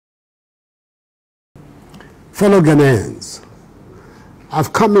Fellow Ghanaians,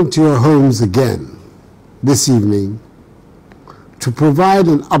 I've come into your homes again this evening to provide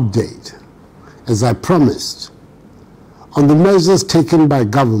an update, as I promised, on the measures taken by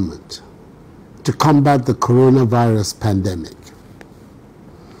government to combat the coronavirus pandemic.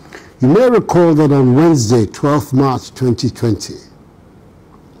 You may recall that on Wednesday, 12th March 2020,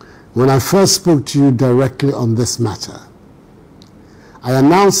 when I first spoke to you directly on this matter, I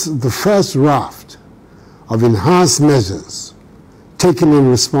announced the first raft of enhanced measures taken in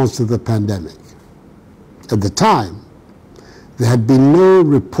response to the pandemic. At the time, there had been no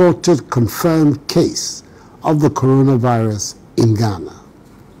reported confirmed case of the coronavirus in Ghana.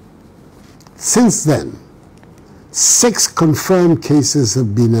 Since then, 6 confirmed cases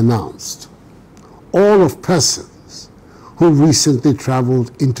have been announced, all of persons who recently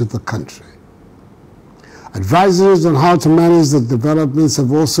traveled into the country. Advisories on how to manage the developments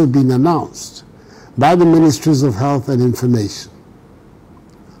have also been announced by the Ministries of Health and Information.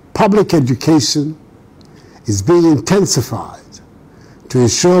 Public education is being intensified to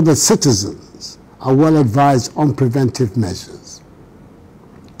ensure that citizens are well advised on preventive measures.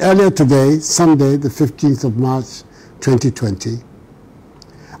 Earlier today, Sunday, the 15th of March 2020,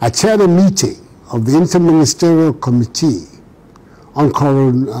 I chaired a meeting of the Interministerial Committee on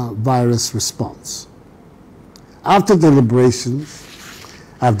Coronavirus Response. After deliberations,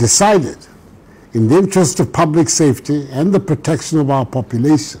 I've decided, in the interest of public safety and the protection of our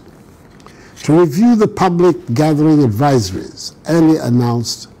population, to review the public gathering advisories earlier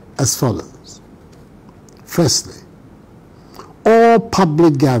announced as follows. Firstly, all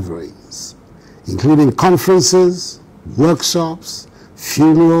public gatherings, including conferences, workshops,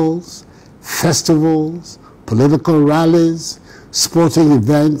 funerals, festivals, political rallies, sporting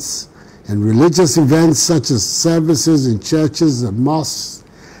events, and religious events such as services in churches and mosques,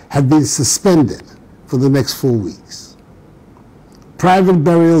 have been suspended for the next 4 weeks. Private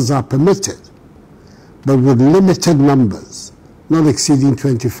burials are permitted, but with limited numbers, not exceeding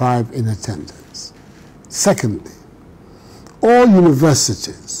 25 in attendance. Secondly, all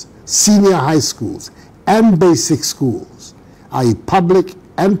universities, senior high schools, and basic schools, i.e. public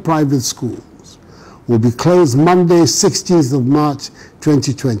and private schools, will be closed Monday, 16th of March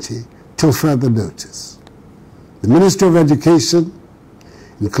 2020, till further notice. The Ministry of Education,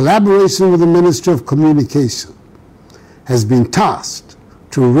 in collaboration with the Ministry of Communication, has been tasked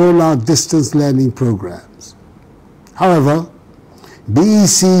to roll out distance learning programs. However,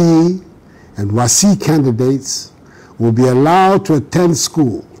 BECE and WASI candidates will be allowed to attend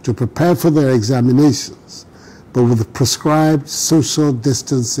school to prepare for their examinations, but with the prescribed social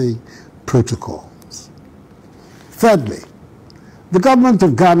distancing protocols. Thirdly, the Government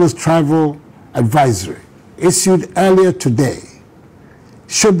of Ghana's travel advisory, issued earlier today,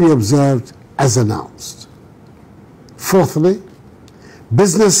 should be observed as announced. Fourthly,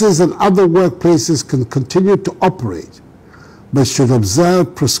 businesses and other workplaces can continue to operate, but should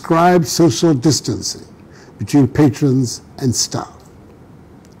observe prescribed social distancing between patrons and staff.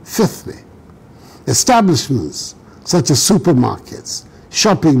 Fifthly, establishments such as supermarkets,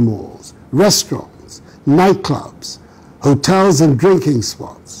 shopping malls, restaurants, nightclubs, hotels and drinking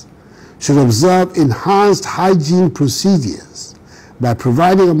spots should observe enhanced hygiene procedures by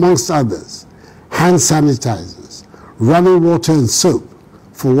providing, amongst others, hand sanitizers, running water and soap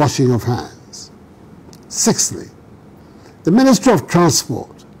for washing of hands. Sixthly, the Ministry of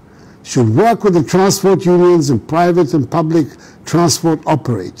Transport should work with the transport unions and private and public transport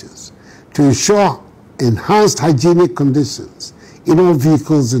operators to ensure enhanced hygienic conditions in all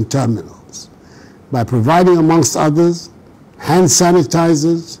vehicles and terminals by providing, amongst others, hand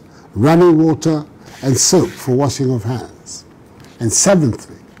sanitizers, running water and soap for washing of hands. And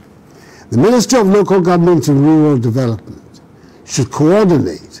seventhly, the Ministry of Local Government and Rural Development should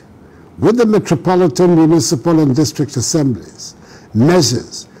coordinate with the metropolitan, municipal and district assemblies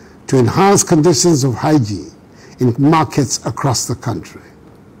measures to enhance conditions of hygiene in markets across the country.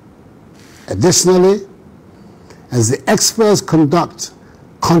 Additionally, as the experts conduct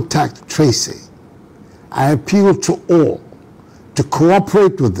contact tracing, I appeal to all to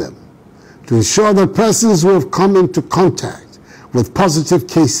cooperate with them to ensure that persons who have come into contact with positive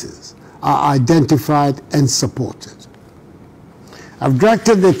cases are identified and supported. I've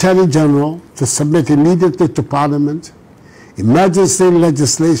directed the Attorney General to submit immediately to Parliament emergency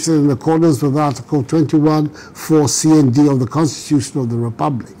legislation in accordance with Article 21(4)(c) and (d) of the Constitution of the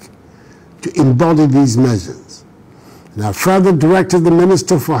Republic to embody these measures. And I've further directed the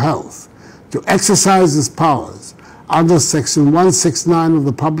Minister for Health to exercise his powers under Section 169 of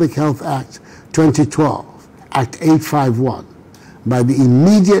the Public Health Act 2012, Act 851, by the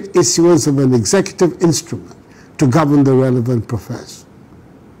immediate issuance of an executive instrument to govern the relevant profession.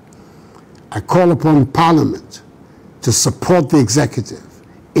 I call upon Parliament to support the executive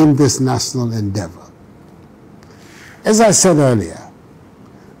in this national endeavor. As I said earlier,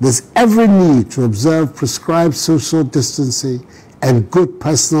 there's every need to observe prescribed social distancing and good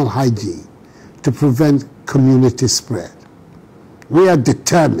personal hygiene to prevent community spread. We are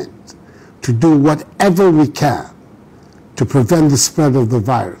determined to do whatever we can to prevent the spread of the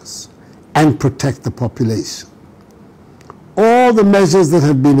virus and protect the population. All the measures that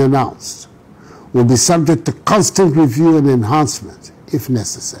have been announced will be subject to constant review and enhancement if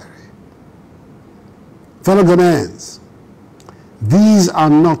necessary. Fellow Ghanaians, these are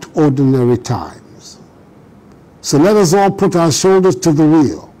not ordinary times. So let us all put our shoulders to the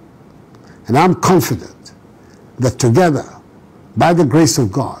wheel. And I'm confident that together, by the grace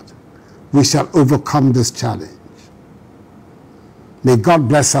of God, we shall overcome this challenge. May God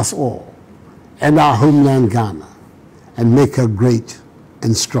bless us all and our homeland Ghana and make her great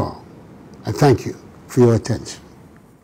and strong. I thank you for your attention.